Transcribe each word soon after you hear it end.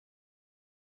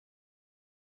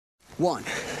1,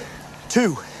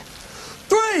 2,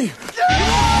 3!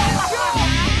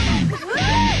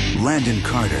 Landon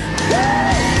Carter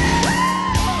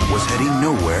was heading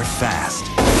nowhere fast.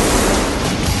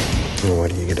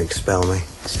 What, are you gonna expel me?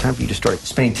 It's time for you to start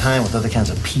spending time with other kinds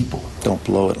of people. Don't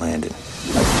blow it, Landon.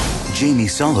 Jamie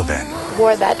Sullivan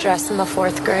Wore that dress in the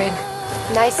 4th grade.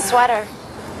 Nice sweater.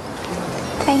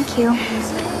 Thank you.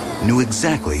 knew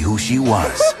exactly who she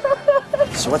was.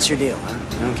 So what's your deal, huh?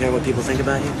 You don't care what people think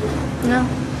about you? No.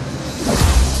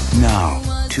 Now,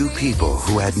 two people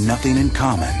who had nothing in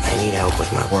common I need help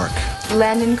with my work.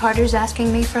 Landon Carter's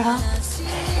asking me for help.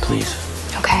 Please.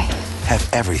 Okay. have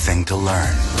everything to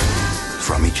learn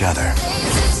from each other.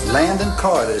 Landon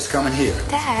Carter is coming here.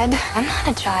 Dad, I'm not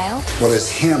a child. Well, it's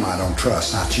him I don't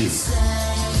trust, not you.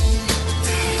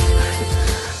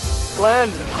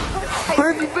 Landon,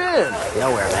 where have you been?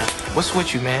 Nowhere, man. What's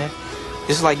with you, man?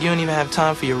 It's like you don't even have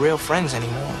time for your real friends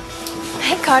anymore.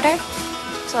 Hey, Carter.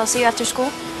 So I'll see you after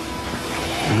school?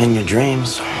 I'm in your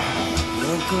dreams.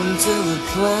 Welcome to the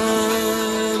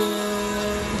planet.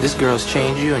 This girl's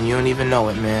changed you and you don't even know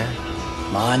it, man.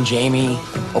 Come on, Jamie.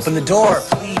 Open the door,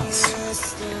 please.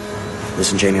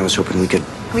 Listen, Jamie, I was hoping we could...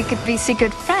 We could be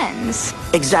secret friends.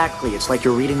 Exactly. It's like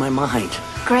you're reading my mind.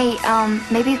 Great.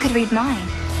 Maybe you could read mine.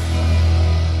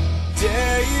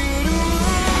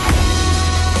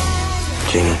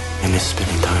 Jamie, I miss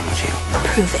spending time with you.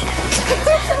 Prove it.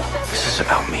 This is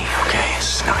about me, okay?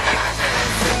 This is not you.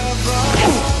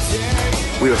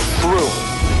 We are through.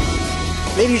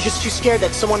 Maybe you're just too scared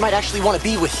that someone might actually want to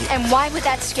be with you. And why would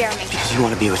that scare me? Because you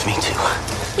want to be with me, too.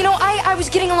 You know, I was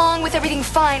getting along with everything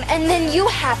fine, and then you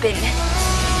happened.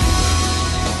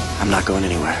 I'm not going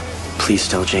anywhere. Please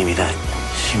tell Jamie that.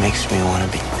 She makes me want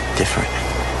to be different.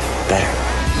 Better.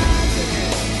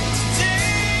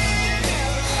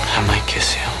 I might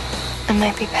kiss you. I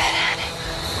might be bad at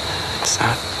it. It's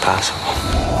not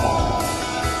possible.